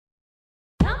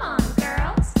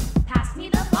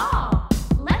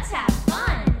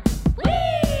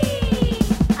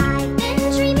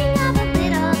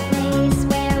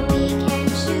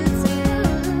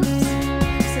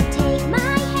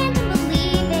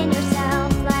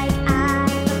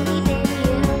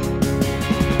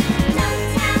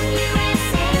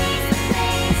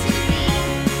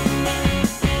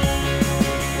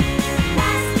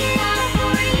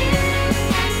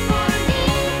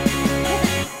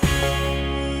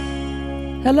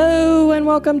Hello and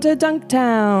welcome to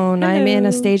Dunktown. Hello. I'm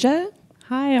Anastasia.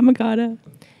 Hi, I'm Agata.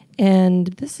 And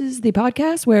this is the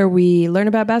podcast where we learn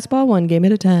about basketball one game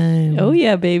at a time. Oh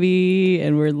yeah, baby.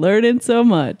 And we're learning so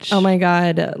much. Oh my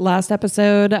God. Last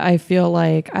episode, I feel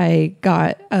like I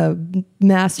got a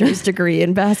master's degree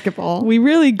in basketball. We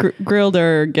really grilled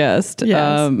our guest.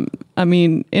 Yes. I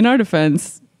mean, in our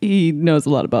defense, he knows a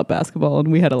lot about basketball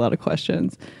and we had a lot of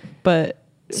questions. But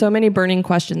So many burning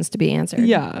questions to be answered.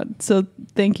 yeah, so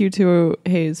thank you to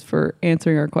Hayes for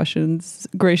answering our questions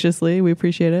graciously. We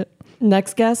appreciate it.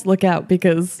 Next guest, look out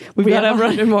because we got have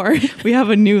 100 more. We have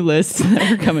a new list that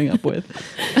we're coming up with.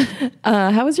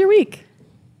 How was your week?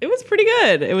 It was pretty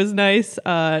good. It was nice.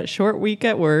 Short week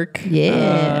at work.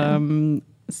 Yeah.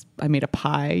 I made a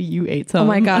pie. You ate some. Oh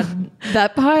my God.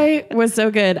 That pie was so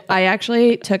good. I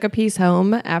actually took a piece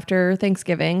home after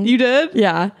Thanksgiving. You did?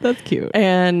 Yeah. That's cute.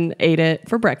 And ate it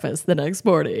for breakfast the next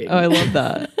morning. Oh, I love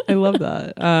that. I love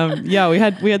that. Yeah, we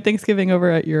had Thanksgiving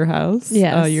over at your house.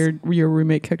 Yes. Your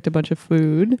roommate cooked a bunch of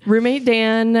food. Roommate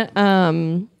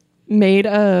Dan made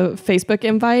a Facebook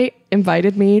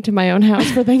invited me to my own house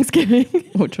for Thanksgiving.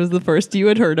 Which was the first you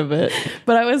had heard of it.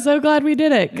 But I was so glad we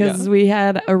did it because Yeah. we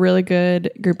had a really good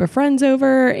group of friends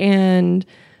over and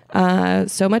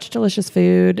so much delicious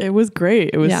food. It was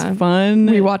great. It was Yeah. fun.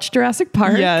 We watched Jurassic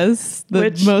Park. Yes, the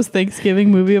Which- most Thanksgiving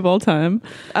movie of all time.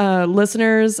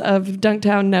 Listeners of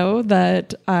Dunktown know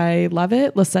that I love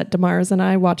it. Lisette DeMars and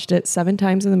I watched it 7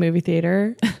 times in the movie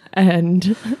theater.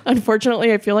 And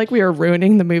unfortunately, I feel like we are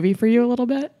ruining the movie for you a little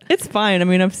bit. It's fine. I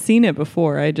mean, I've seen it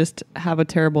before. I just have a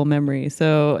terrible memory.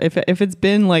 So if it's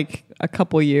been like a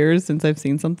couple years since I've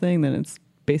seen something, then it's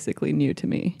basically new to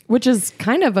me. Which is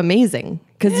kind of amazing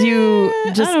because you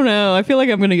just, I don't know. I feel like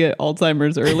I'm going to get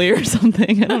Alzheimer's early or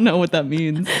something. I don't know what that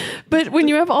means. but when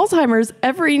you have Alzheimer's,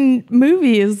 every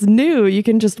movie is new. You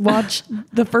can just watch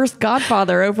the first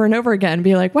Godfather over and over again and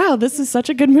be like, wow, this is such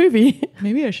a good movie.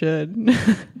 Maybe I should.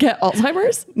 Get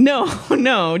Alzheimer's?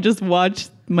 No, just watch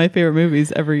my favorite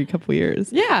movies every couple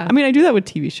years. Yeah. I mean, I do that with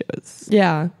TV shows.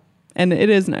 Yeah. And it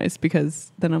is nice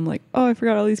because then I'm like, oh, I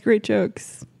forgot all these great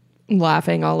jokes.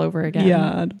 Laughing all over again.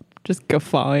 Yeah, just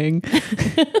guffawing.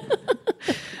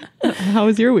 How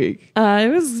was your week?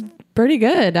 It was pretty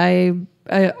good.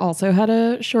 I also had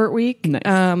a short week. Nice.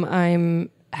 I'm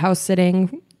house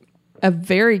sitting a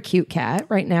very cute cat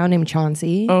right now named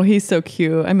Chauncey. Oh, he's so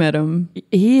cute. I met him.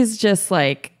 He's just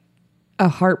like a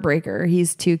heartbreaker.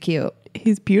 He's too cute.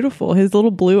 He's beautiful. His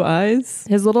little blue eyes,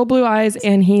 His little blue eyes,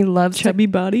 and he loves chubby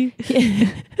body.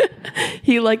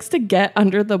 he likes to get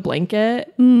under the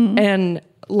blanket and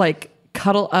like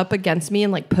cuddle up against me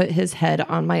and like put his head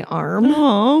on my arm.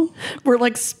 Oh, We're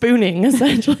like spooning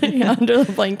essentially under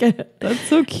the blanket. that's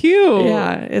so cute.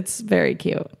 Yeah, it's very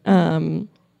cute.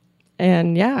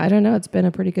 And yeah, I don't know. It's been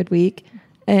a pretty good week.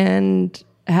 And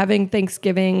having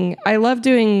Thanksgiving, I love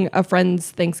doing a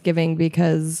friend's Thanksgiving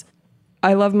because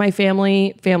I love my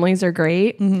family. Families are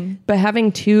great. But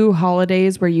having 2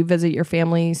 holidays where you visit your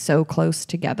family so close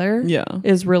together Yeah.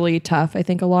 is really tough, I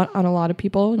think, on a lot of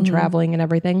people and traveling and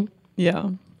everything. Yeah.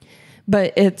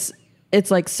 But it's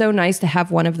like so nice to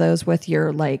have one of those with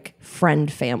your like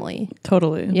friend family,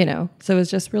 Totally. you know? So it was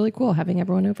just really cool having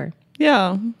everyone over.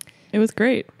 Yeah. It was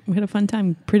great. We had a fun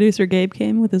time. Producer Gabe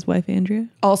came with his wife, Andrea.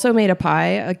 Also made a pie,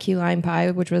 a key lime pie,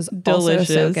 which was also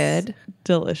so good.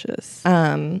 Delicious.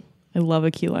 I love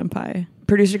a key lime pie.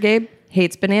 Producer Gabe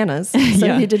hates bananas, so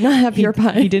Yeah. he did not have your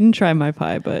pie. He didn't try my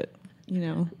pie, but you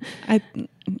know,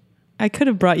 I could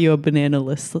have brought you a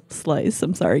banana-less slice.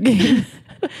 I'm sorry, Gabe.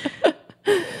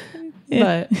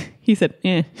 But He said,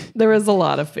 eh. there was a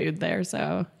lot of food there,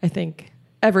 so I think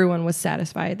everyone was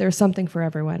satisfied. There's something for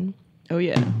everyone. Oh,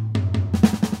 yeah.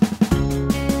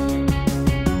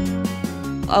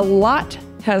 A lot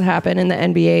has happened in the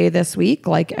NBA this week,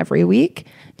 like every week.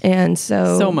 And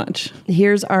So much.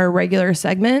 Here's our regular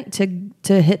segment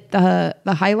to hit the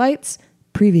highlights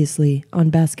previously on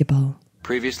basketball.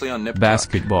 Previously on Nip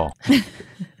Basketball.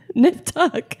 Nip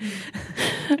Tuck.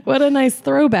 What a nice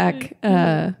throwback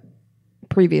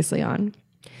previously on.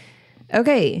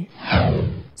 Okay.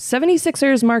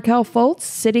 76ers Markelle Fultz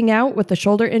sitting out with a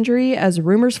shoulder injury as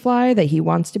rumors fly that he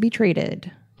wants to be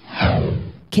traded.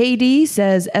 KD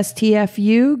says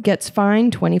STFU gets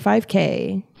fined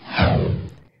 $25K.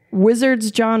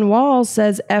 Wizards John Wall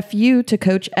says FU to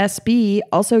coach SB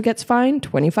also gets fined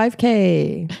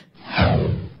 $25K.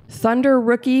 Thunder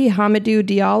rookie Hamidou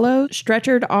Diallo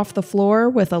stretchered off the floor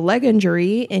with a leg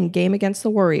injury in game against the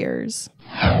Warriors.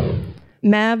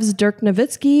 Mavs Dirk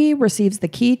Nowitzki receives the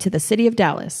key to the city of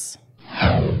Dallas.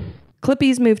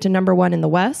 Clippies move to number 1 in the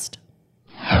West.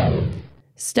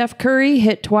 Steph Curry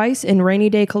hit twice in rainy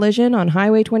day collision on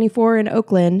Highway 24 in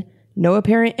Oakland. No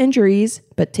apparent injuries,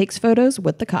 but takes photos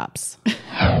with the cops.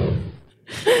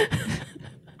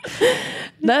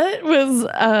 That was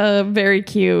very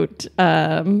cute.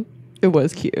 It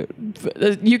was cute.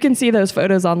 You can see those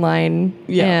photos online,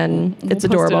 and it's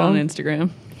adorable. Post it on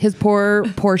Instagram. His poor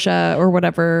Porsche or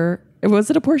whatever. Was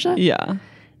it a Porsche? Yeah.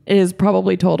 Is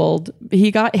probably totaled. He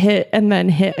got hit and then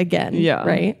hit again. Yeah.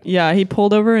 Right? Yeah. He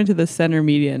pulled over into the center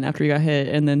median after he got hit,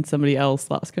 and then somebody else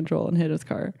lost control and hit his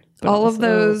car. But all of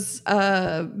those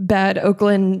bad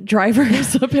Oakland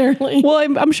drivers, apparently. Well,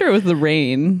 I'm sure it was the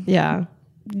rain. Yeah.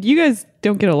 You guys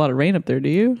don't get a lot of rain up there, do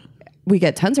you? We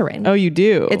get tons of rain. Oh, you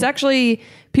do? It's actually,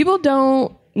 people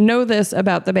don't know this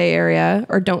about the Bay Area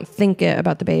or don't think it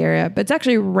about the Bay Area, but it's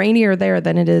actually rainier there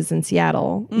than it is in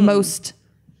Seattle most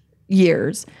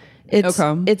years.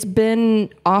 It's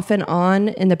been off and on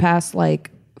in the past like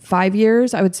 5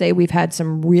 years. I would say we've had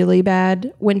some really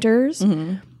bad winters,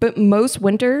 but most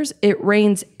winters it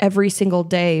rains every single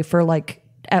day for like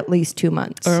at least 2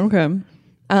 months. Oh, okay.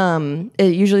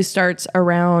 It usually starts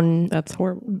around, That's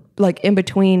horrible. like in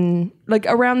between, like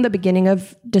around the beginning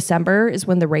of December is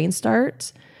when the rain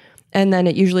starts. And then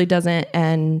it usually doesn't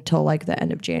end till like the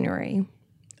end of January.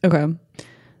 Okay.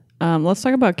 Let's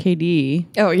talk about KD.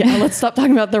 Oh yeah. Let's stop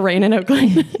talking about the rain in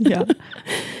Oakland. Yeah.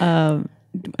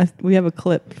 We have a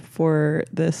clip for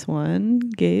this one,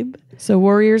 Gabe. So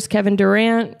Warriors, Kevin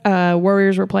Durant,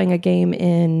 Warriors were playing a game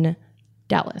in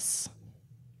Dallas.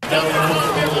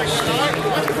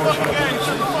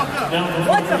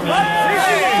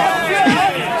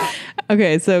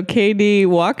 Okay, so KD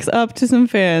walks up to some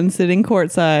fans sitting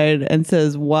courtside and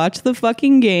says, "Watch the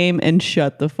fucking game and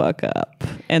shut the fuck up."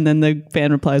 And then the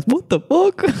fan replies, "What the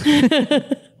fuck?"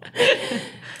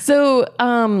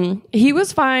 So he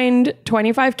was fined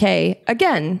 $25,000.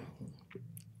 Again,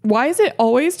 why is it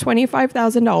always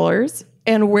 $25,000?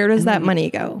 And where does that money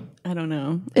go? I don't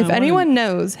know. If anyone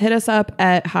knows, hit us up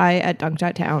at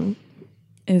hi@dunk.town.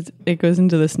 It goes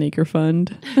into the sneaker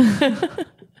fund.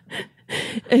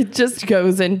 It just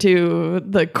goes into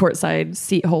the courtside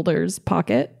seat holder's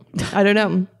pocket. I don't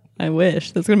know. I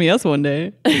wish. That's going to be us one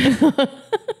day.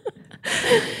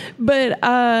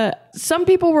 But some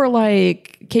people were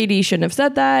like, KD shouldn't have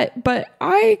said that. But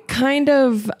I kind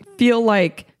of feel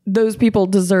like those people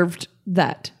deserved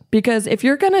that. Because if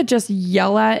you're going to just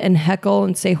yell at and heckle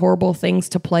and say horrible things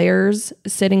to players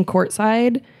sitting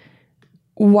courtside,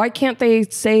 why can't they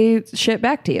say shit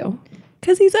back to you?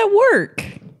 Because he's at work.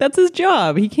 That's his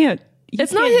job.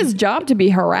 It's not his job to be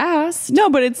harassed. No,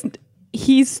 but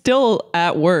he's still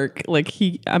at work. Like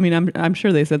I'm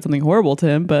sure they said something horrible to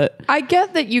him, but I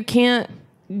get that you can't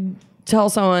tell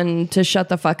someone to shut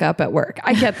the fuck up at work.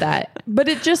 I get that. But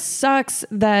it just sucks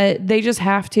that they just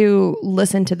have to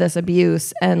listen to this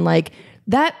abuse and like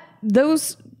that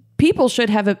those people should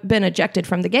have been ejected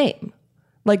from the game.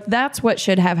 Like that's what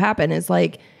should have happened is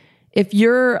like if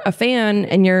you're a fan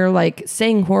and you're like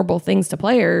saying horrible things to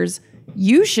players,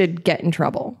 you should get in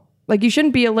trouble. Like you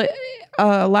shouldn't be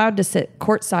allowed to sit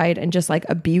courtside and just like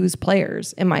abuse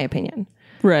players, in my opinion.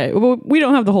 Right. Well, we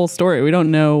don't have the whole story. We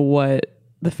don't know what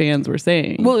the fans were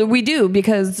saying. Well, we do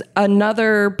because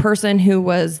another person who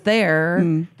was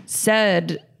there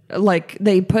said, like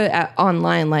they put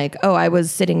online, like, oh, I was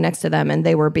sitting next to them and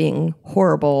they were being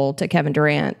horrible to Kevin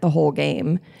Durant the whole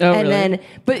game. Oh, and really?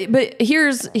 then, but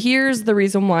here's the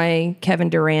reason why Kevin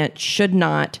Durant should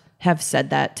not have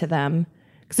said that to them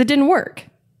because it didn't work.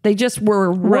 They just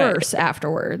were worse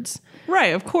afterwards.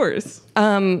 Right. Of course.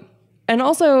 And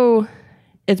also,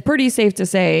 it's pretty safe to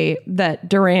say that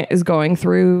Durant is going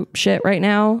through shit right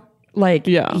now. Like,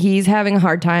 he's having a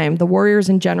hard time. The Warriors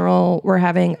in general were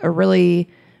having a really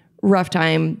rough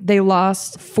time. They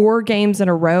lost 4 games in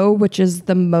a row, which is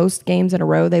the most games in a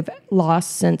row they've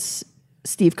lost since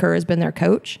Steve Kerr has been their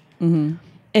coach. Mm-hmm.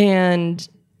 And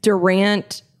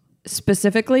Durant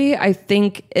specifically, I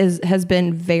think has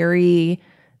been very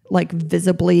like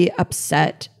visibly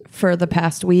upset for the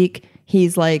past week.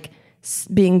 He's like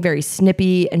being very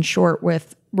snippy and short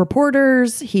with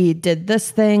reporters. He did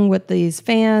this thing with these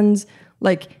fans.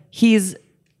 Like he's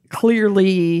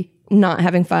clearly not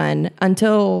having fun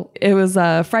until it was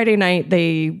Friday night.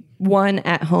 They won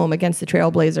at home against the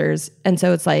Trailblazers. And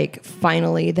so it's like,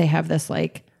 finally they have this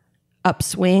like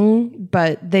upswing,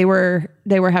 but they were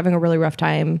having a really rough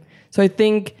time. So I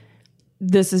think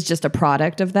this is just a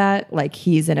product of that. Like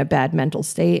he's in a bad mental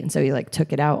state. And so he like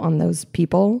took it out on those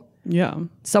people. Yeah.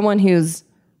 Someone who's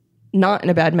not in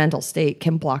a bad mental state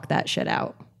can block that shit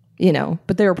out, you know,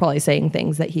 but they were probably saying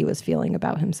things that he was feeling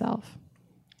about himself.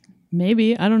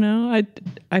 Maybe. I don't know.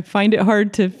 I find it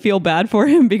hard to feel bad for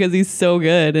him because he's so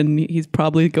good and he's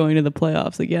probably going to the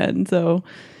playoffs again. So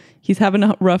he's having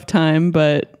a rough time,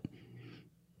 but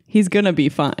he's going to be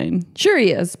fine. Sure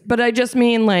he is. But I just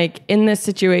mean like in this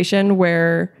situation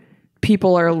where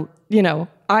people are, you know,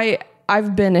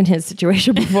 I've been in his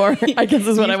situation before. I guess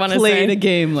is what I want to say. Played a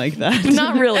game like that.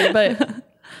 Not really, but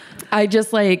I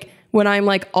just like when I'm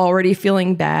like already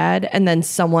feeling bad and then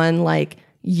someone like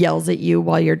yells at you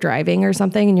while you're driving or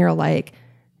something and you're like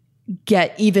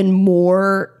get even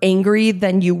more angry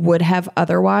than you would have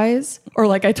otherwise. Or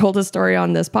like I told a story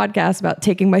on this podcast about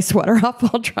taking my sweater off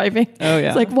while driving. Oh yeah.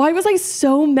 It's like, why was I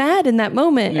so mad in that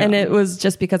moment? Yeah. And it was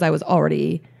just because I was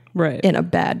already in a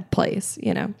bad place,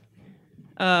 you know?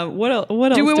 What else?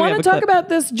 Do we want to talk about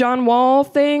this John Wall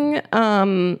thing?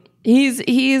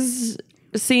 He's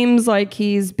seems like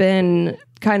he's been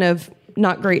kind of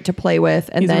not great to play with,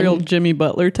 and he's then a real Jimmy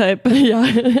Butler type. Yeah,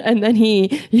 and then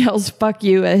he yells "fuck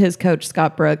you" at his coach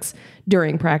Scott Brooks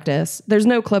during practice. There's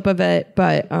no clip of it,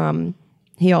 but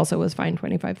he also was fined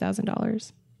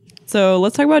 $25,000. So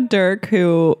let's talk about Dirk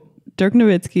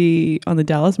Nowitzki on the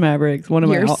Dallas Mavericks. One of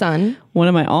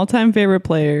my all-time favorite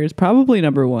players, probably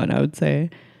number one, I would say.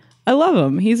 I love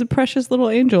him. He's a precious little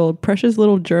angel, a precious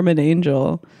little German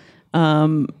angel.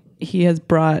 He has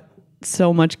brought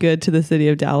so much good to the city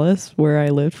of Dallas, where I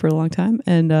lived for a long time,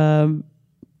 and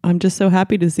I'm just so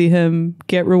happy to see him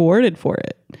get rewarded for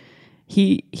it.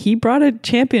 He brought a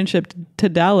championship to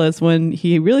Dallas when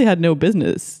he really had no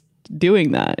business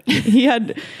doing that. He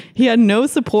had no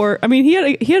support. I mean, he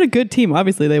had a good team.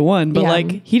 Obviously, they won, but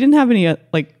like he didn't have any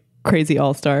like crazy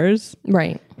all-stars,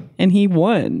 right? And he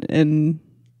won, and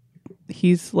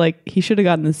he's like he should have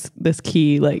gotten this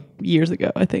key like years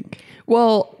ago, I think.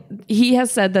 Well, he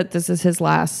has said that this is his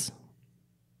last.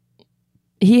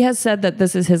 He has said that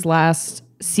this is his last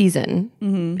season,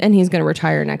 and he's going to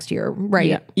retire next year,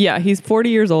 right? Yeah, he's 40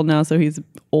 years old now, so he's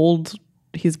old.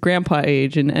 He's grandpa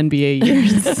age in NBA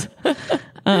years.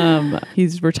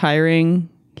 He's retiring.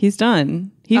 He's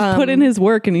done. He's put in his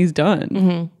work and he's done.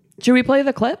 Mm-hmm. Should we play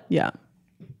the clip? Yeah.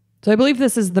 So I believe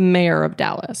this is the mayor of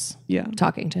Dallas. Yeah.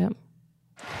 Talking to him.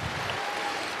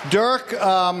 Dirk,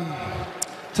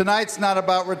 tonight's not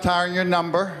about retiring your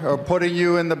number or putting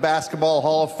you in the Basketball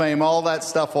Hall of Fame. All that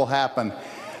stuff will happen.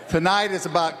 Tonight is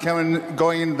about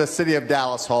going into the City of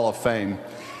Dallas Hall of Fame.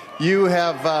 You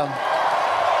have...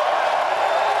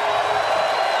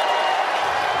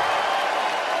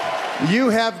 You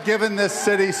have given this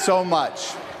city so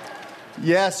much.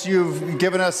 Yes, you've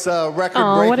given us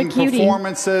record-breaking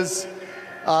performances.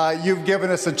 You've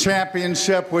given us a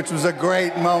championship, which was a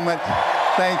great moment.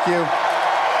 Thank you.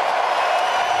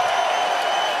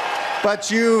 But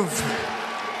you've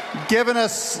given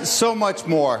us so much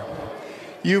more.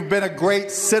 You've been a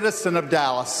great citizen of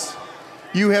Dallas.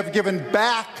 You have given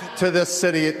back to this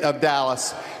city of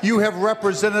Dallas. You have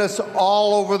represented us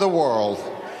all over the world.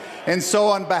 And so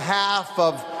on behalf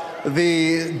of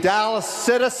the Dallas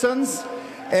citizens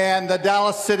and the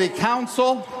Dallas City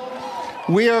Council,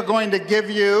 we are going to give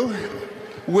you,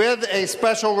 with a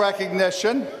special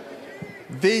recognition,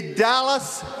 the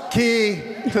Dallas Key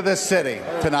to the City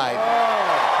tonight.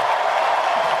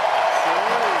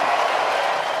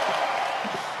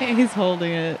 He's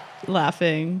holding it,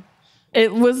 laughing.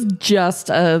 It was just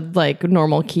a like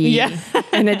normal key,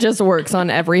 and it just works on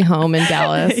every home in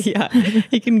Dallas. Yeah,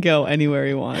 he can go anywhere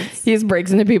he wants. He just breaks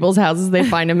into people's houses. They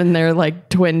find him in their like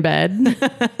twin bed,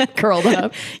 curled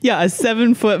up. Yeah, a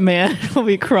 7-foot man will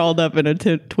be crawled up in a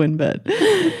twin bed.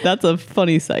 That's a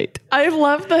funny sight. I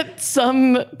love that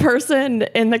some person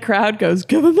in the crowd goes,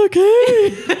 "Give him the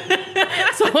key."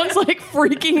 Someone's like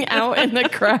freaking out in the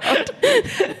crowd.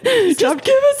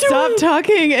 Stop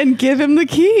talking and give him the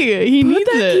key. He needs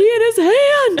that it. Key in his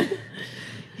hand.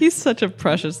 He's such a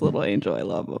precious little angel. I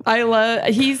love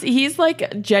him. He's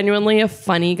like genuinely a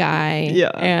funny guy.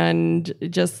 Yeah. And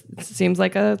just seems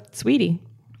like a sweetie.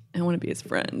 I want to be his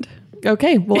friend.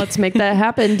 Okay, well, let's make that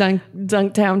happen,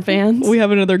 Dunktown fans. We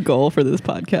have another goal for this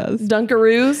podcast.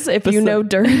 Dunkaroos, if you know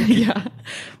Dirk. Yeah.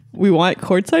 We want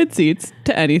courtside seats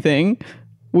to anything.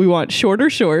 We want shorter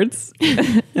shorts.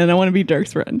 And I want to be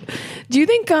Dirk's friend. Do you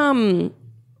think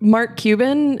Mark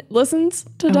Cuban listens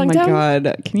to Dunktown? Oh my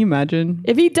God. Can you imagine?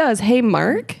 If he does, hey,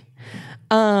 Mark.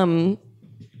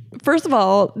 First of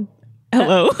all,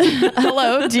 hello.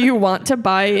 Hello. Do you want to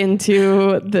buy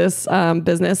into this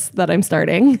business that I'm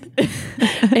starting?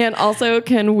 And also,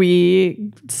 can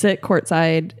we sit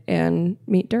courtside and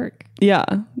meet Dirk? Yeah.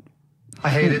 I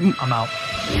hate it. I'm out.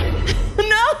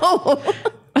 No.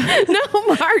 No,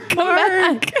 Mark, come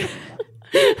back.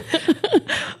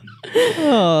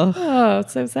 Oh,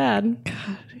 it's so sad.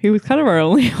 God. He was kind of our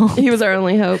only hope. He was our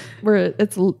only hope.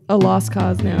 It's a lost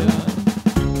cause now.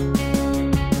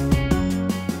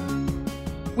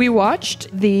 We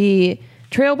watched the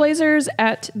Trailblazers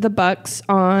at the Bucks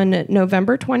on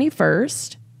November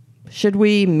 21st. Should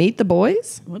we meet the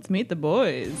boys? Let's meet the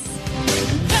boys.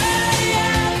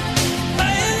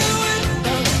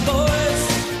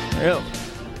 Real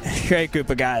great group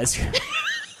of guys.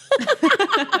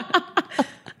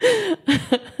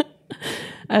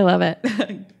 I love it.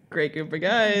 Great group of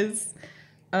guys.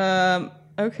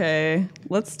 Okay,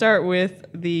 let's start with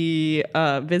the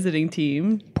visiting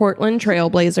team. Portland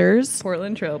Trailblazers.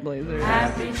 Portland Trailblazers.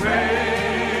 Happy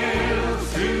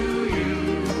trails to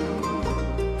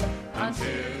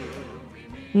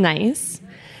you. Nice.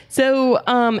 So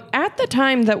at the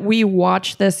time that we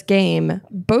watched this game,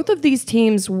 both of these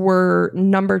teams were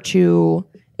number 2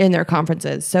 in their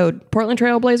conferences. So Portland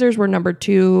Trailblazers were number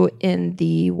 2 in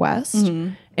the West,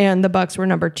 and the Bucks were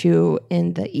number 2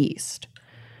 in the East.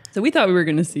 So we thought we were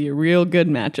going to see a real good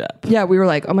matchup. Yeah, we were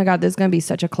like, oh my God, this is going to be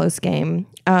such a close game.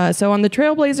 So on the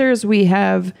Trailblazers, we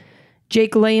have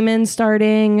Jake Layman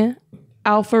starting,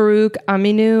 Al-Farouq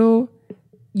Aminu,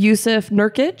 Yusuf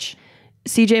Nurkic,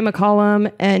 CJ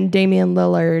McCollum, and Damian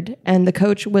Lillard. And the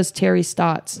coach was Terry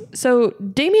Stotts. So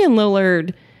Damian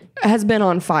Lillard has been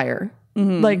on fire.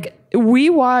 Like we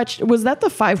watched, was that the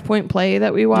 5-point play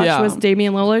that we watched? Yeah. Was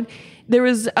Damian Lillard? There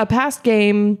was a past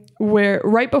game where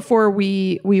right before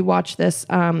we watched this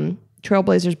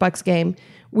Trailblazers Bucks game,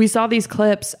 we saw these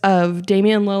clips of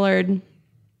Damian Lillard,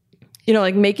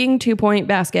 like making 2-point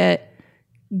basket,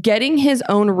 getting his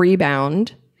own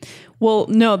rebound. Well,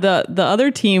 no, the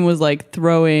other team was like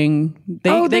throwing.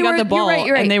 They got the ball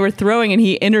you're right. and they were throwing, and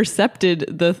he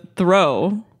intercepted the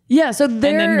throw. Yeah, so and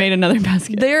then made another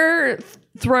basket. They're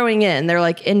throwing in. They're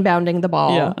like inbounding the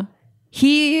ball. Yeah.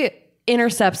 He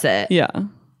intercepts it. Yeah.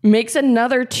 Makes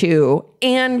another 2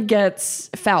 and gets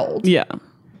fouled. Yeah.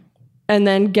 And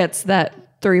then gets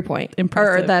that 3-point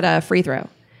Impressive. or that free throw.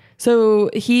 So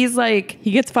he's like,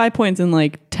 he gets 5 points in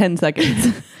like 10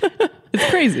 seconds. It's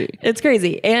crazy. It's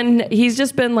crazy. And he's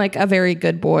just been like a very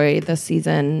good boy this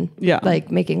season. Yeah.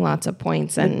 Like making lots of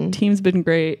points. And the team's been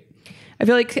great. I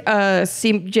feel like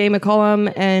CJ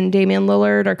McCollum and Damian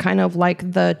Lillard are kind of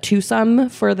like the twosome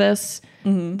for this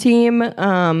team,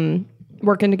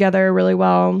 working together really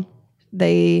well.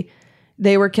 They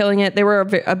were killing it. They were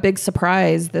a big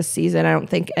surprise this season. I don't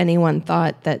think anyone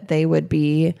thought that they would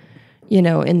be,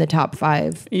 in the top 5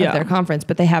 of their conference,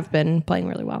 but they have been playing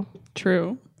really well.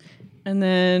 True. And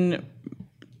then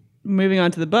moving on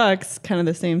to the Bucks, kind of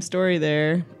the same story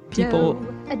there. People,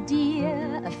 a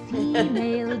deer, a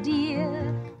female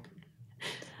deer.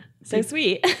 So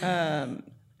sweet.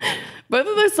 Both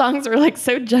of those songs are like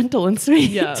so gentle and sweet.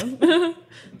 Yeah.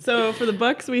 So for the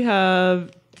Bucks, we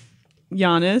have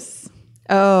Giannis.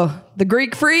 Oh, the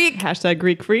Greek Freak. #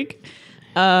 Greek Freak.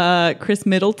 Chris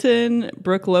Middleton,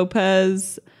 Brooke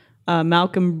Lopez,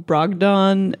 Malcolm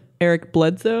Brogdon, Eric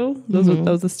Bledsoe. That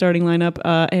was the starting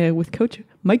lineup with Coach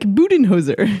Mike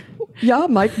Budenholzer. Yeah,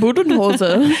 Mike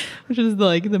Budenholzer. Which is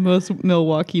like the most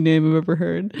Milwaukee name I've ever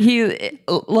heard. He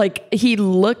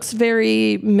looks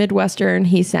very Midwestern.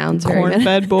 He sounds very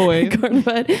corn-fed boy.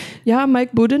 Corn-fed. Yeah,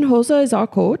 Mike Budenholzer is our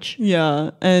coach.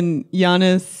 Yeah, and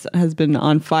Giannis has been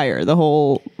on fire the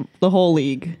whole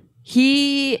league.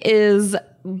 He is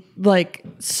like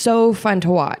so fun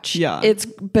to watch. Yeah. It's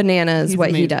bananas. He's what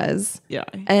amazing. He does. Yeah.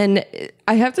 And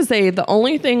I have to say, the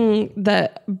only thing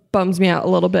that bums me out a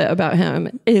little bit about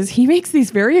him is he makes these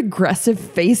very aggressive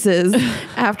faces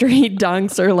after he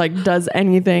dunks or like does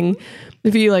anything.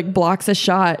 If he like blocks a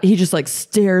shot, he just like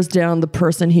stares down the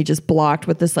person he just blocked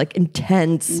with this like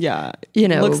intense,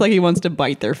 looks like he wants to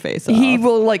bite their face off. He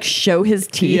will like show his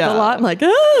teeth a lot. I'm like,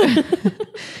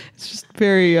 It's just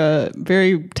very,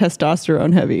 very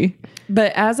testosterone heavy.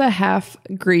 But as a half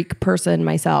Greek person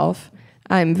myself,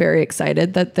 I'm very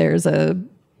excited that there's a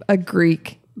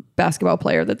Greek basketball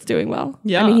player that's doing well.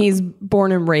 Yeah. I mean, he's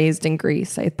born and raised in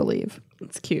Greece, I believe.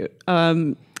 It's cute.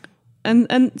 And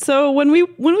so when we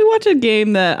watch a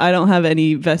game that I don't have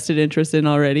any vested interest in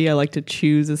already, I like to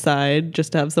choose a side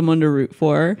just to have someone to root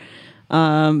for.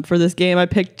 For this game, I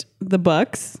picked the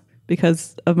Bucks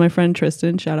because of my friend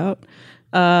Tristan. Shout out.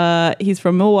 He's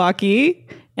from Milwaukee,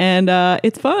 and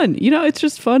it's fun. It's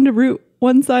just fun to root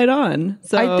one side on.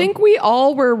 So I think we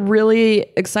all were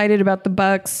really excited about the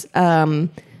Bucks. I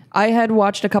had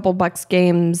watched a couple Bucks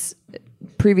games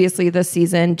previously this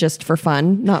season just for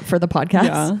fun, not for the podcast.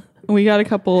 Yeah. We got a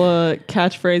couple of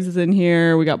catchphrases in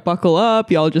here. We got buckle up.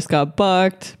 Y'all just got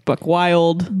bucked. Buck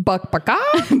wild. Buck baka.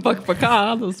 Buck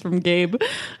baka. That was from Gabe.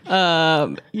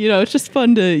 It's just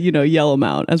fun to, yell them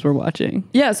out as we're watching.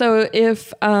 Yeah. So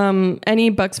if any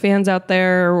Bucks fans out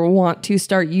there want to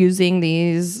start using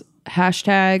these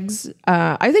hashtags,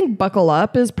 I think buckle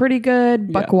up is pretty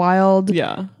good. Buck wild.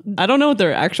 Yeah. I don't know what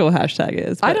their actual hashtag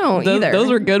is. I don't either. Those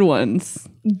are good ones.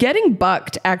 Getting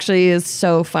bucked actually is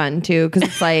so fun too, because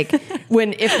it's like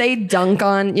if they dunk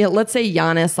on, let's say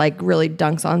Giannis like really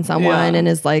dunks on someone and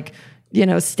is like,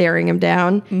 staring him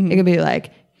down, it could be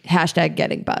like hashtag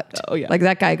getting bucked. Oh yeah, like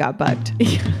that guy got bucked.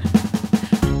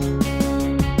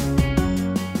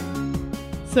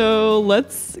 So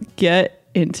let's get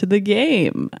into the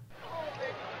game.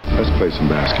 Let's play some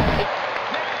basketball.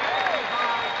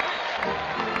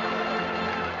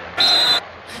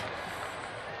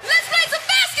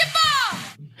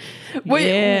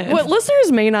 What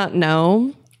listeners may not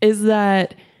know is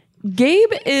that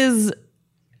Gabe is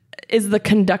the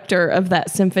conductor of that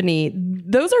symphony.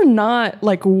 Those are not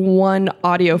like one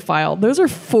audio file. Those are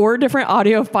 4 different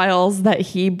audio files that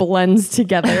he blends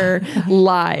together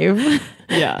live.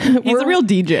 Yeah. He's a real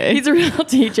DJ. He's a real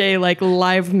DJ, like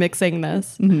live mixing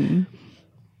this. Mm-hmm.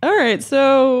 All right.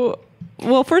 So,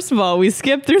 well, first of all, we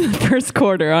skipped through the first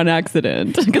quarter on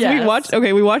accident because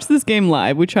we watched this game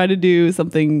live. We tried to do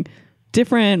something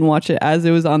different and watch it as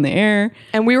it was on the air.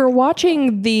 And we were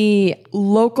watching the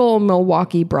local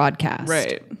Milwaukee broadcast.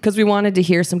 Right. Because we wanted to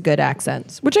hear some good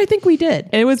accents, which I think we did.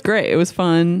 It was great. It was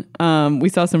fun. We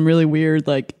saw some really weird,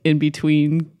 like, in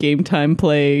between game time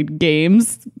play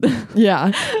games.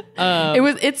 Yeah.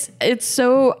 It's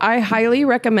so, I highly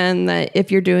recommend that if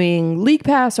you're doing League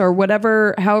Pass or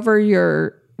however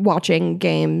you're watching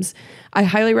games, I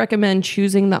highly recommend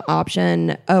choosing the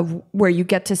option of where you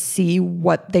get to see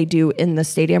what they do in the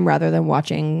stadium rather than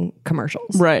watching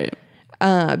commercials. Right.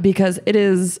 Because it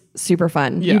is super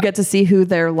fun. Yeah. You get to see who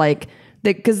they're like,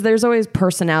 because there's always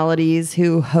personalities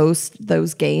who host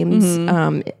those games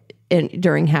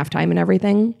during halftime and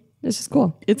everything. It's just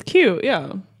cool. It's cute.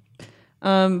 Yeah.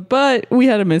 But we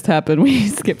had a mishap and we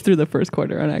skipped through the first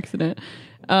quarter on accident,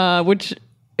 which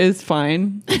is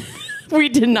fine. We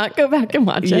did not go back and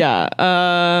watch it. Yeah.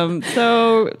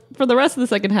 So for the rest of the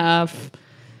second half,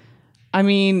 I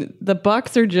mean, the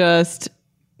Bucks are just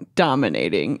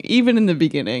dominating, even in the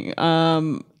beginning.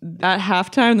 At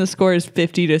halftime, the score is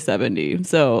 50-70.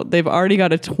 So they've already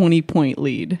got a 20-point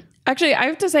lead. Actually, I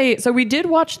have to say, so we did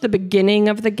watch the beginning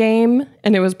of the game,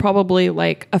 and it was probably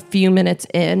like a few minutes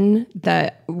in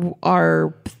that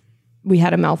we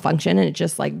had a malfunction and it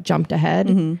just like jumped ahead.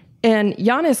 Mm-hmm. And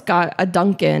Giannis got a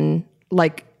dunk in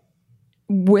like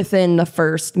within the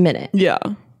first minute. Yeah.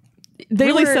 They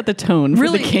really set the tone for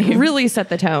the game. Really set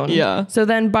the tone. Yeah. So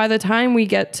then by the time we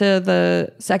get to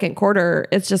the second quarter,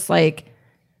 it's just like,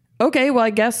 okay, well, I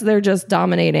guess they're just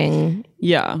dominating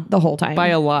the whole time. By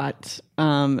a lot.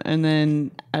 And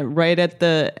then right at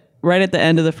the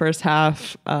end of the first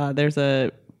half, there's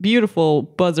a beautiful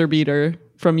buzzer beater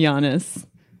from Giannis.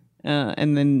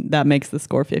 And then that makes the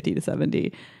score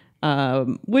 50-70.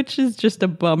 Which is just a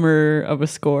bummer of a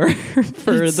score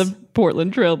for the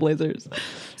Portland Trailblazers.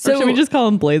 So or should we just call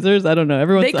them Blazers? I don't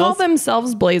know. They call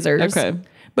themselves Blazers. Okay.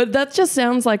 But that just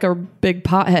sounds like a big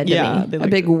pothead to me. A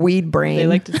big weed brain. They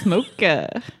like to smoke.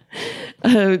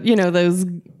 Those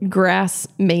grass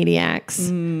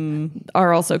maniacs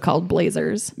are also called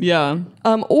Blazers. Yeah.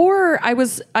 Or I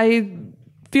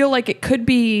feel like it could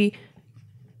be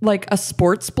like a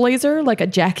sports blazer, like a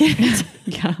jacket.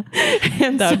 Yeah.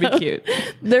 And that would be cute.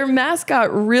 Their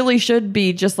mascot really should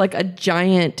be just like a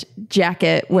giant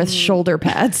jacket with shoulder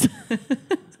pads.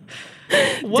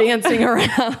 Dancing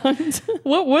around.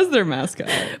 What was their mascot?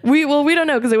 We don't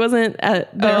know because it wasn't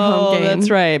at their home game. That's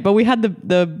right. But we had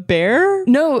the bear?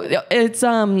 No, it's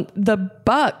the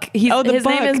buck. His buck.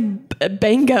 Name is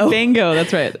Bango. Bango,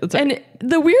 that's right. And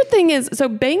the weird thing is, so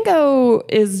Bango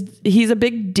he's a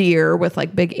big deer with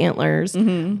like big antlers,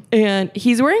 and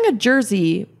he's wearing a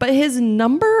jersey, but his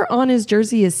number on his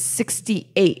jersey is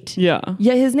 68. Yeah.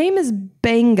 Yet his name is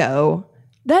Bango.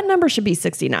 That number should be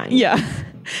 69. Yeah.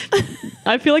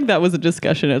 I feel like that was a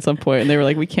discussion at some point, and they were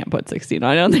like, we can't put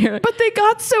 69 on there. But they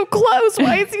got so close.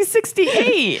 Why is he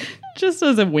 68? Just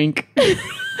as a wink.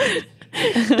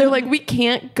 They're like, we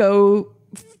can't go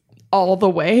all the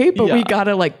way, but we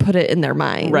gotta like put it in their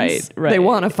minds. Right. They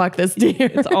want to fuck this deer.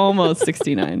 It's almost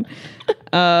 69.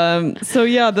 So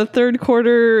yeah, the third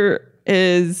quarter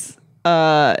is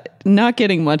not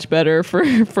getting much better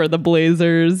for the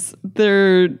Blazers.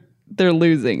 they're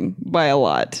losing by a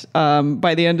lot.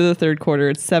 By the end of the third quarter,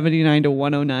 it's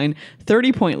 79-109,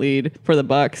 30-point lead for the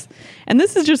Bucks. And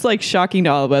this is just like shocking to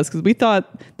all of us because we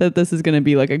thought that this is going to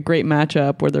be like a great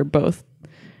matchup where they're both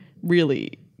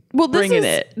really bringing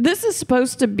it. This is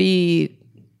supposed to be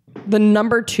the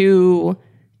number 2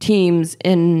 teams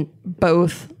in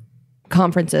both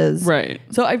conferences. Right.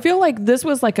 So I feel like this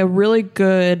was like a really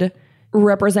good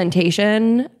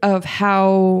representation of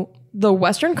how the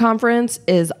Western Conference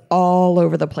is all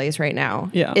over the place right now.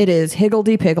 Yeah. It is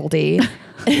higgledy-piggledy.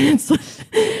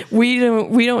 We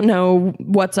don't know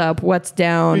what's up, what's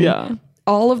down. Yeah.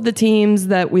 All of the teams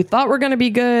that we thought were going to be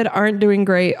good aren't doing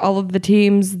great. All of the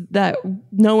teams that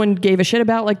no one gave a shit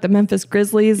about, like the Memphis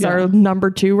Grizzlies, are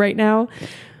number 2 right now.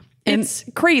 It's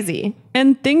crazy.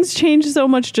 And things change so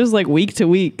much just like week to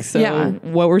week. So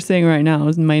what we're saying right now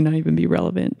might not even be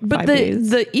relevant. But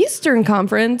the Eastern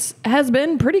Conference has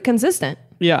been pretty consistent.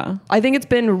 Yeah. I think it's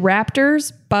been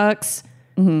Raptors, Bucks.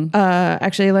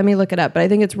 Actually, let me look it up. But I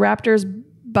think it's Raptors,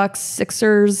 Bucks,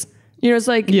 Sixers. You know, it's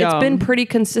like it's been pretty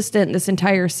consistent this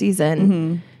entire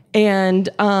season. And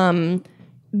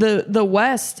the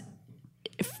West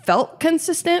felt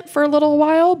consistent for a little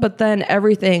while, but then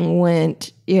everything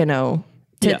went,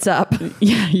 tits up.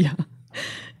 Yeah.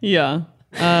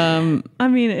 I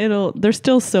mean, there's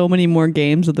still so many more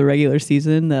games of the regular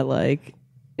season that like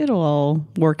it'll all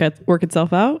work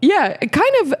itself out. Yeah,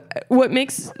 kind of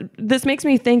makes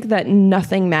me think that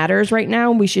nothing matters right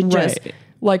now. We should just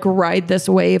like ride this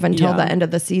wave until the end of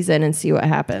the season and see what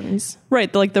happens.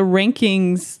 Right. Like the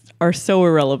rankings are so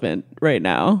irrelevant right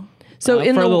now. So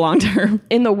for the long term,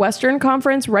 in the Western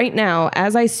Conference right now,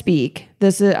 as I speak,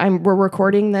 we're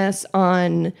recording this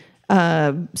on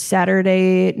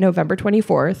Saturday, November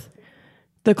 24th.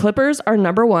 The Clippers are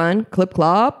number 1, clip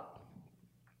clop.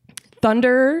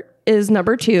 Thunder is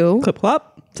number 2, clip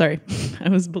clop. Sorry, I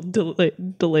was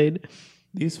delayed.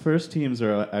 These first teams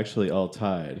are actually all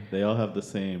tied. They all have the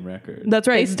same record. That's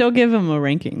right. They still give them a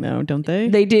ranking, though, don't they?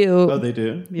 They do. Oh, they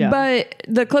do? Yeah. But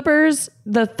the Clippers,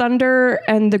 the Thunder,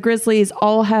 and the Grizzlies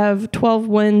all have 12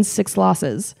 wins, 6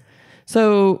 losses.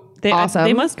 So awesome.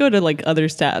 They must go to like other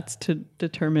stats to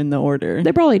determine the order.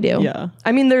 They probably do. Yeah.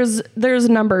 I mean, there's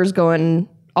numbers going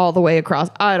all the way across.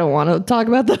 I don't want to talk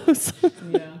about those.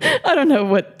 I don't know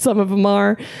what some of them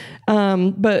are.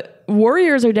 But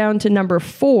Warriors are down to number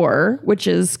 4, which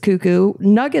is cuckoo.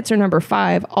 Nuggets are number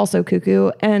 5, also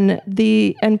cuckoo, and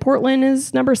Portland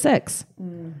is number 6.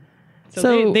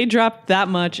 So they dropped that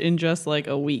much in just like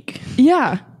a week.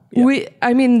 Yeah. A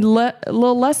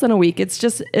little less than a week. It's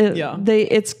just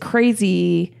it's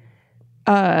crazy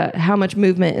how much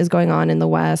movement is going on in the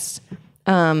West.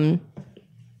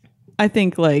 I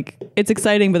think like it's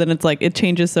exciting, but then it's like it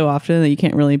changes so often that you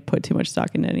can't really put too much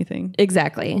stock into anything.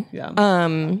 Exactly.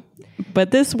 Yeah.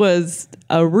 But this was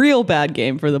a real bad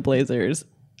game for the Blazers.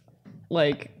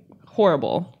 Like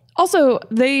horrible. Also,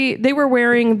 they were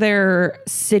wearing their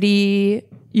city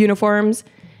uniforms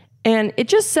and it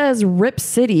just says Rip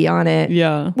City on it.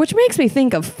 Yeah. Which makes me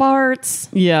think of farts.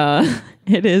 Yeah.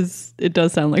 It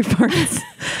does sound like farts.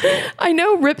 I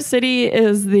know Rip City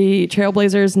is the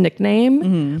Trailblazers nickname.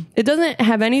 Mm-hmm. It doesn't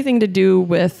have anything to do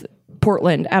with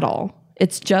Portland at all.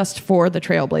 It's just for the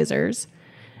Trailblazers.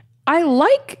 I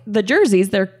like the jerseys.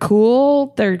 They're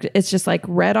cool. It's just like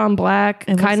red on black.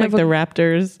 It kind of like the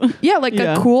Raptors. Yeah, like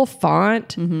a cool font.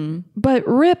 Mm-hmm. But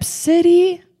Rip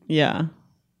City? Yeah.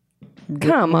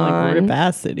 Come on. Like Rip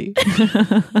Ass City.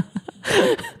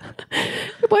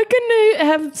 Why couldn't it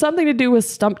have something to do with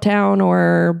Stumptown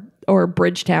or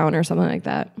Bridgetown or something like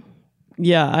that?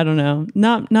 Yeah, I don't know.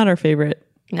 Not our favorite.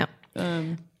 No.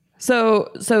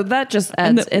 So that just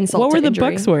adds insult what to were the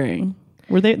injury. Bucks wearing?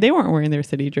 Were they weren't wearing their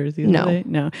city jerseys? No. Were they?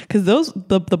 No. Because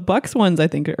the Bucks ones I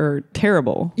think are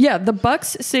terrible. Yeah, the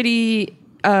Bucks city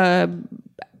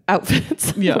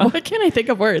outfits. Yeah. Why can't I think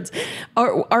of words?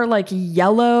 Are like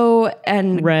yellow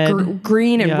and red,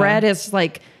 green and red is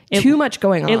like too much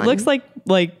going on. It looks like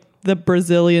the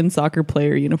Brazilian soccer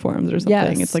player uniforms or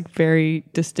something. Yes. It's like very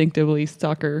distinctively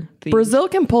soccer themed. Brazil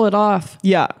can pull it off.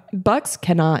 Yeah. Bucks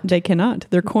cannot. They cannot.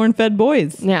 They're corn-fed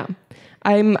boys. Yeah.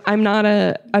 I'm not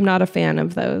a fan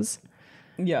of those.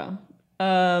 Yeah.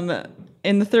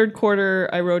 In the third quarter,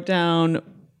 I wrote down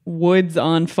Woods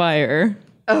on fire.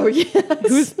 Oh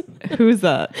yes. Who's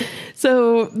that?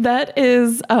 So that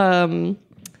is I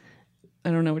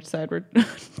don't know which side we're.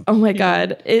 Oh my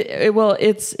God!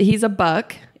 He's a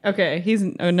Buck. Okay, he's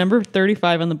number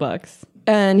 35 on the Bucks.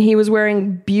 And he was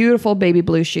wearing beautiful baby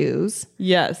blue shoes.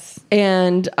 Yes.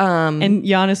 And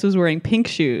Giannis was wearing pink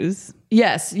shoes.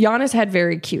 Yes, Giannis had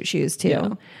very cute shoes too.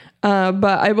 Yeah.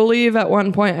 But I believe at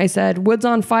one point I said, wood's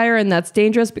on fire and that's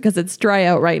dangerous because it's dry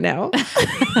out right now.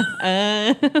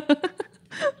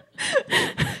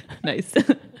 Nice.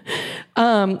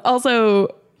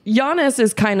 Also, Giannis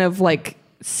is kind of like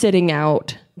sitting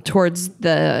out towards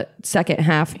the second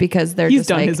half because he's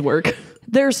done his work.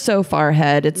 They're so far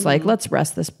ahead. It's like, let's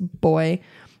rest this boy.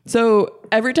 So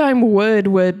every time Wood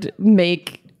would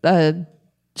make a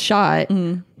shot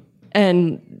and,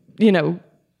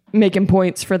 making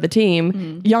points for the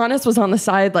team, Giannis was on the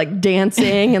side like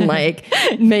dancing and like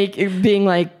being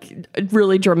like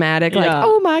really dramatic, like,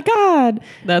 oh my God.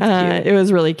 That's cute. It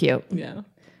was really cute. Yeah.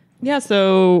 Yeah,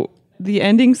 so the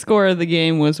ending score of the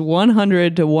game was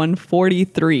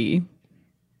 100-143,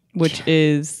 which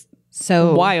is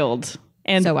so wild.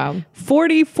 And so wild.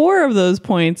 44 of those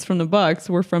points from the Bucks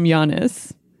were from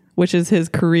Giannis, which is his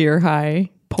career high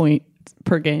point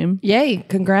per game. Yay.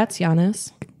 Congrats,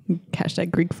 Giannis. Hashtag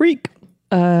Greek freak.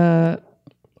 Opa.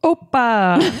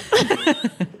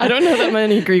 I don't know that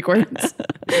many Greek words.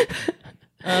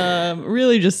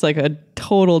 Really just like a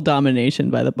total domination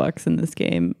by the Bucks in this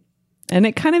game. And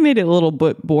it kind of made it a little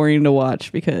bit boring to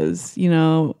watch because,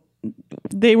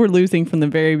 they were losing from the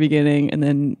very beginning and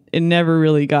then it never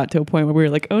really got to a point where we were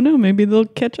like, oh no, maybe they'll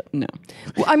catch up. No.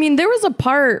 Well, I mean, there was a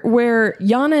part where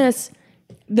Giannis,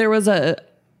 there was the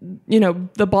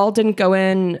ball didn't go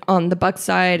in on the Bucks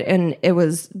side and it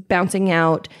was bouncing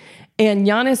out and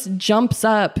Giannis jumps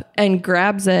up and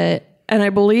grabs it. And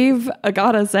I believe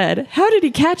Agata said, how did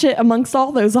he catch it amongst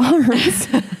all those arms?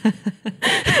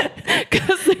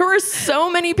 Because there were so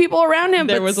many people around him,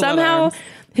 but somehow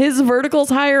his vertical's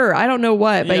higher. I don't know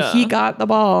what, but he got the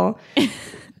ball.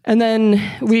 And then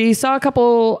we saw a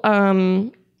couple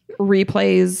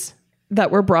replays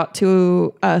that were brought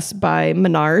to us by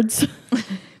Menards.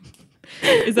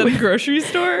 Is that a grocery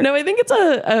store? No, I think it's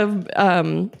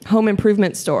a home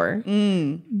improvement store.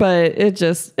 But it's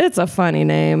a funny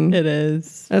name. It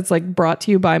is. It's like brought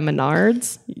to you by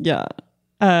Menards. Yeah.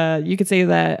 You could say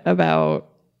that about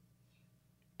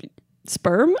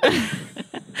sperm.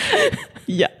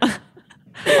 Yeah.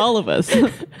 All of us.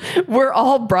 We're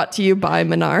all brought to you by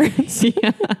Menards.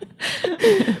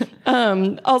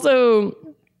 Yeah. Also,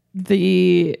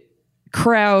 the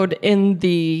crowd in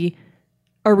the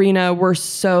arena were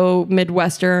so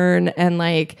Midwestern and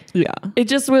like,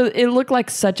 it looked like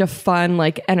such a fun,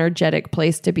 like energetic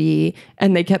place to be.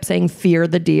 And they kept saying fear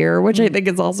the deer, which I think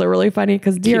is also really funny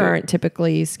because deer aren't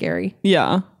typically scary.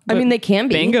 Yeah. I mean, they can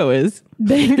be. Bango is.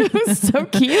 Bango's so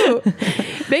cute.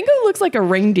 Bango looks like a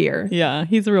reindeer. Yeah,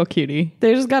 he's a real cutie.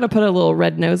 They just got to put a little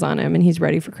red nose on him and he's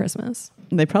ready for Christmas.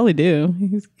 They probably do.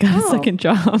 He's got a second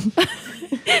job.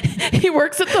 He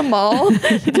works at the mall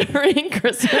during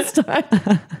Christmas time.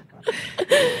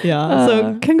 Yeah.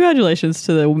 So congratulations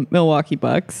to the Milwaukee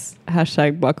Bucks.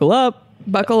 Hashtag buckle up.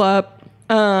 Buckle up.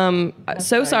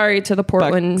 So sorry to the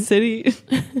Portland Buck City.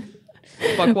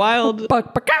 Buck Wild.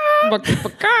 Buck.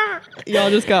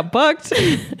 Y'all just got bucked.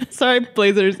 Sorry,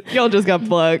 Blazers. Y'all just got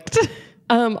bucked.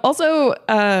 Also,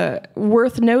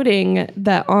 worth noting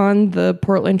that on the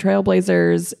Portland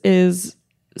Trailblazers is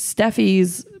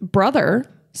Steffi's brother,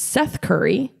 Seth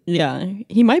Curry. Yeah,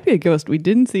 he might be a ghost. We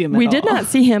didn't see him at all. We did not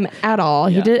see him at all.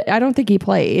 Yeah. I don't think he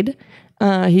played.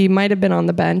 He might have been on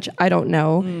the bench. I don't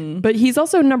know. But he's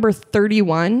also number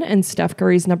 31 and Steph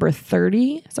Curry's number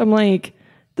 30. So I'm like,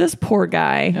 this poor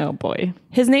guy. Oh, boy.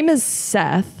 His name is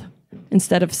Seth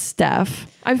instead of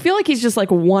Steph. I feel like he's just like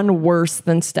one worse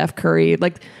than Steph Curry.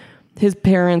 Like his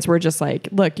parents were just like,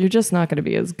 look, you're just not going to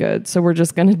be as good. So we're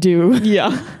just going to do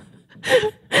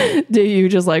you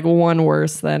just like one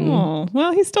worse than. Oh,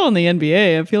 well, he's still in the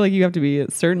NBA. I feel like you have to be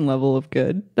a certain level of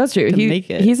good. That's true.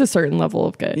 He's a certain level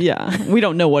of good. Yeah. We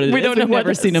don't know what it is. We've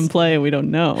never seen him play. We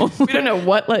don't know. We don't know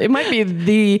what. It might be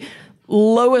the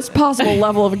lowest possible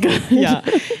level of good. Yeah.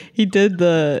 He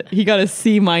got a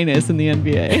C- in the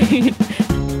NBA.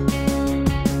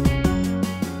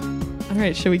 All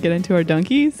right. Should we get into our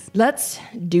dunkies? Let's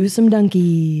do some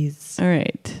dunkies. All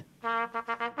right.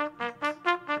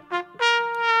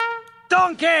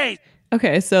 Donkey!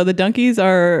 Okay, so the Dunkies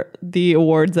are the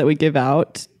awards that we give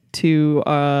out to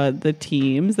the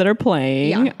teams that are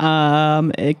playing. Yeah.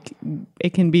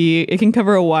 It can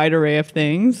cover a wide array of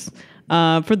things.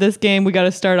 For this game, we got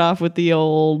to start off with the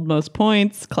old most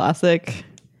points, classic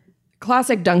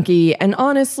Donkey, and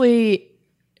honestly,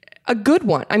 a good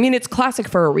one. I mean, it's classic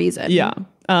for a reason. Yeah.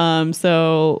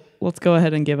 So let's go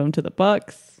ahead and give them to the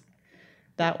Bucks.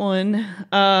 that one.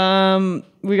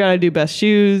 We got to do best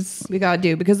shoes. We got to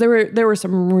do, because there were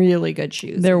some really good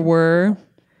shoes. There were.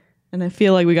 And I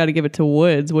feel like we got to give it to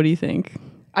Woods. What do you think?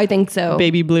 I think so.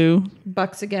 Baby blue.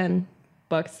 Bucks again.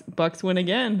 Bucks win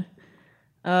again.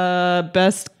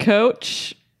 Best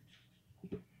coach.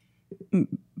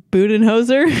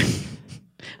 Budenholzer.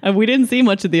 We didn't see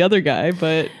much of the other guy,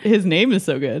 but his name is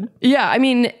so good. Yeah, I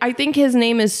mean, I think his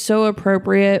name is so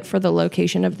appropriate for the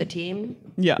location of the team.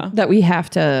 Yeah. That we have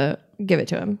to give it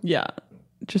to him. Yeah.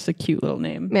 Just a cute little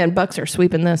name. Man, Bucks are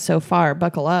sweeping this so far.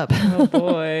 Buckle up. Oh,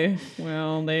 boy.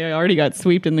 Well, they already got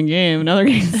swept in the game. Now they're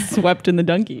getting swept in the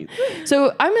Dunkies.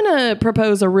 So I'm going to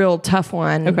propose a real tough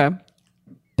one. Okay.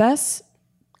 Best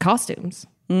costumes.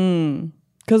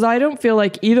 Because I don't feel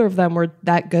like either of them were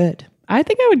that good. I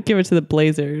think I would give it to the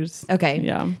Blazers. Okay.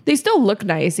 Yeah. They still look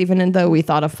nice, even though we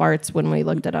thought of farts when we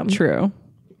looked at them. True.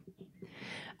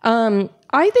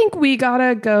 I think we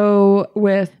gotta go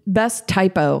with best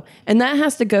typo, and that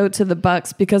has to go to the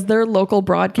Bucks because their local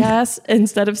broadcast,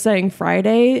 instead of saying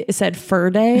Friday, it said Fur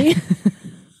Day.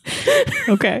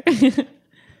 Okay.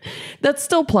 That's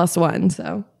still +1.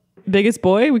 So biggest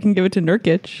boy, we can give it to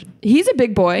Nurkic. He's a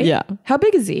big boy. Yeah. How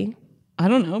big is he? I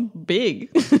don't know. Big.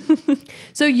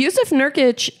 So Yusuf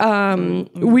Nurkic,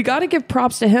 we got to give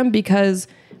props to him because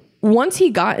once he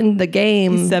got in the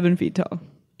game, He's 7 feet tall.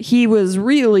 He was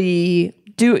really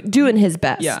doing his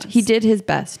best. Yeah. He did his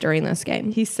best during this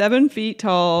game. He's 7 feet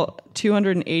tall,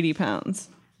 280 pounds.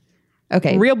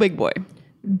 Okay. Real big boy.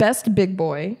 Best big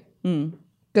boy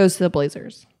goes to the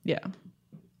Blazers. Yeah.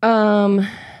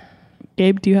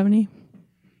 Gabe, do you have any?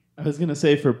 I was going to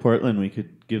say for Portland, we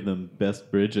could give them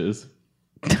best bridges.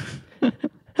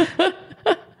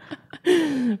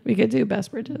 We could do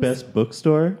best bridges. Best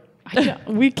bookstore.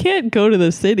 We can't go to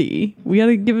the city. We got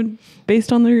to give it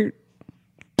based on their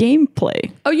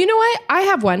gameplay. Oh, you know what? I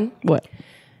have one. What?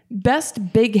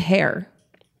 Best big hair.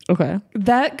 Okay.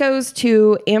 That goes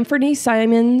to Anthony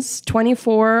Simons,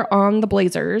 24 on the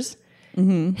Blazers.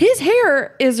 Mm-hmm. His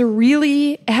hair is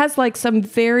has like some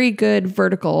very good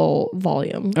vertical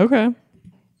volume. Okay.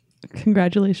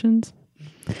 Congratulations.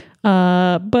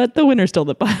 But the winner's still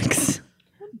the Bucks.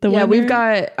 We've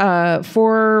got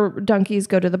 4 donkeys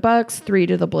go to the Bucks, 3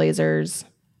 to the Blazers.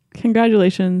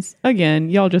 Congratulations.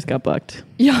 Again, y'all just got bucked.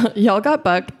 Y'all got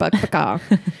bucked.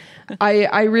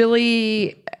 I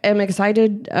really am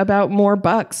excited about more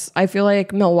Bucks. I feel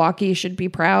like Milwaukee should be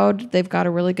proud. They've got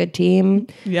a really good team.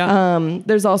 Yeah.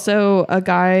 There's also a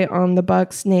guy on the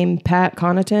Bucks named Pat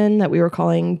Connaughton that we were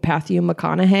calling Patthew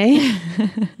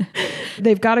McConaughey.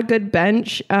 They've got a good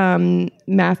bench.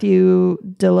 Matthew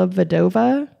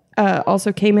Dellavedova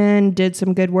also came in, did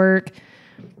some good work.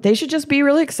 They should just be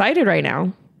really excited right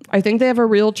now. I think they have a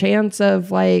real chance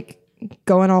of like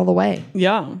going all the way.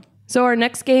 Yeah. So our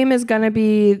next game is going to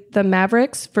be the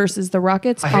Mavericks versus the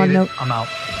Rockets. I hate it. I'm out.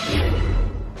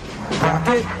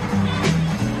 Rocket.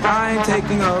 I ain't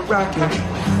taking a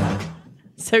rocket.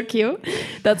 So cute.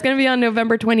 That's going to be on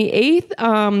November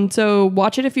 28th. So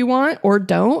watch it if you want or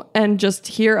don't, and just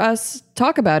hear us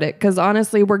talk about it. Because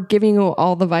honestly, we're giving you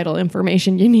all the vital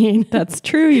information you need. That's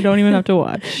true. You don't even have to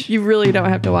watch. You really don't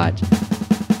have to watch.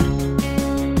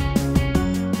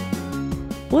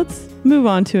 Let's move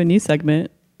on to a new segment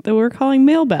that we're calling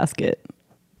Mail Basket.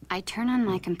 I turn on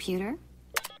my computer.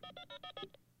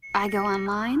 I go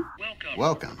online.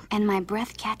 Welcome. And my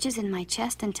breath catches in my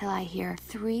chest until I hear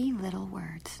 3 little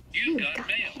words. You got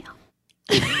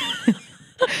mail.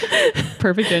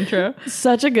 Perfect intro.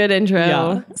 Such a good intro.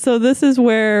 Yeah. So this is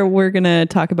where we're gonna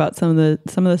talk about some of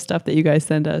the stuff that you guys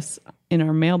send us in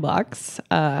our mailbox.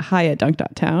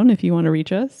 Hi@dunk.town if you want to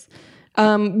reach us.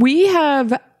 We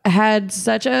have had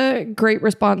such a great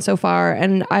response so far,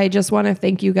 and I just want to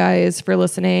thank you guys for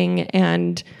listening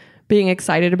and being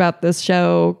excited about this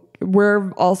show.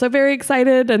 We're also very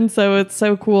excited, and so it's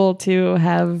so cool to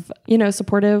have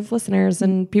supportive listeners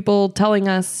and people telling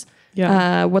us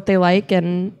what they like,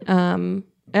 and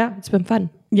it's been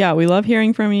fun. Yeah, we love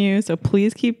hearing from you, so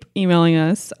please keep emailing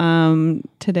us.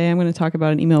 Today I'm going to talk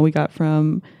about an email we got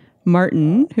from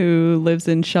Martin, who lives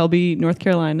in Shelby, North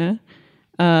Carolina.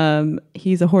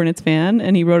 He's a Hornets fan,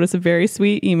 and he wrote us a very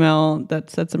sweet email that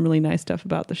said some really nice stuff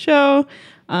about the show.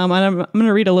 And I'm going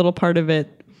to read a little part of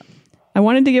it. I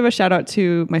wanted to give a shout out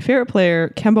to my favorite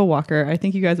player, Kemba Walker. I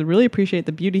think you guys would really appreciate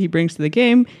the beauty he brings to the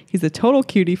game. He's a total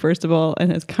cutie, first of all,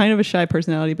 and has kind of a shy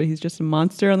personality, but he's just a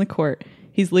monster on the court.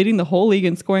 He's leading the whole league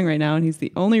in scoring right now, and he's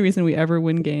the only reason we ever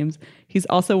win games. He's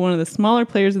also one of the smaller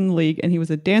players in the league, and he was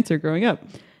a dancer growing up.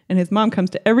 and his mom comes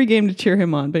to every game to cheer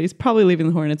him on, but he's probably leaving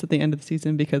the Hornets at the end of the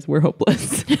season because we're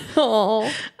hopeless.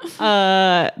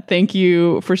 Thank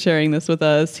you for sharing this with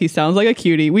us. He sounds like a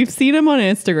cutie. We've seen him on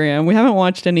Instagram. We haven't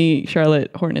watched any Charlotte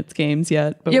Hornets games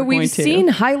yet, but we've seen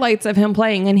highlights of him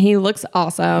playing, and he looks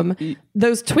awesome.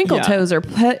 Those twinkle toes are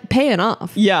paying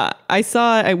off. Yeah, I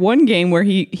saw at one game where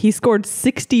he scored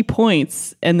 60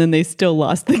 points, and then they still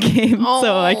lost the game.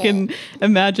 So I can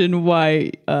imagine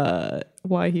why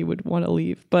he would want to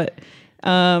leave. But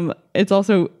it's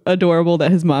also adorable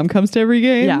that his mom comes to every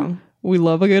game. Yeah. We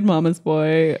love a good mama's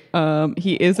boy.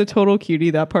 He is a total cutie.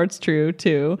 That part's true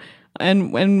too.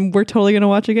 And we're totally going to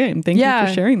watch a game. Thank you for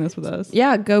sharing this with us.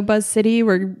 Yeah. Go Buzz City.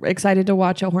 We're excited to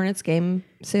watch a Hornets game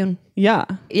soon. Yeah.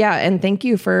 Yeah. And thank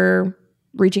you for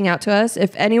reaching out to us.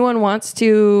 If anyone wants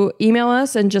to email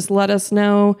us and just let us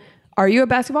know, are you a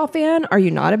basketball fan? Are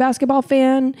you not a basketball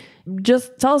fan?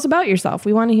 Just tell us about yourself.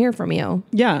 We want to hear from you.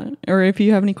 Yeah. Or if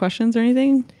you have any questions or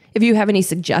anything. If you have any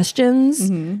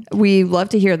suggestions, we love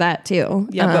to hear that too.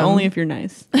 Yeah, but only if you're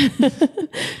nice.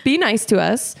 Be nice to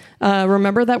us.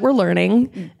 Remember that we're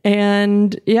learning.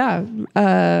 And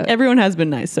everyone has been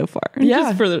nice so far.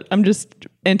 Yeah. I'm just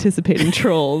anticipating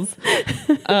trolls.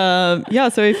 So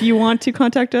if you want to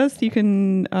contact us, you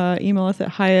can email us at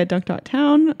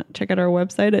hi@dunk.town. Check out our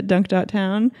website at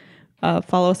dunk.town.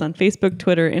 Follow us on Facebook,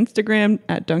 Twitter, Instagram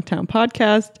at Dunktown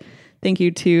Podcast. Thank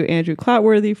you to Andrew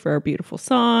Cloutworthy for our beautiful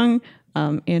song,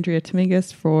 Andrea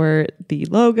Tomigas for the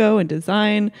logo and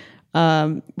design.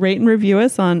 Rate and review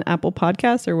us on Apple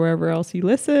Podcasts or wherever else you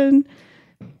listen.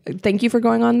 Thank you for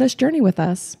going on this journey with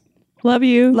us. Love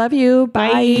you. Love you.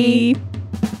 Bye. Bye.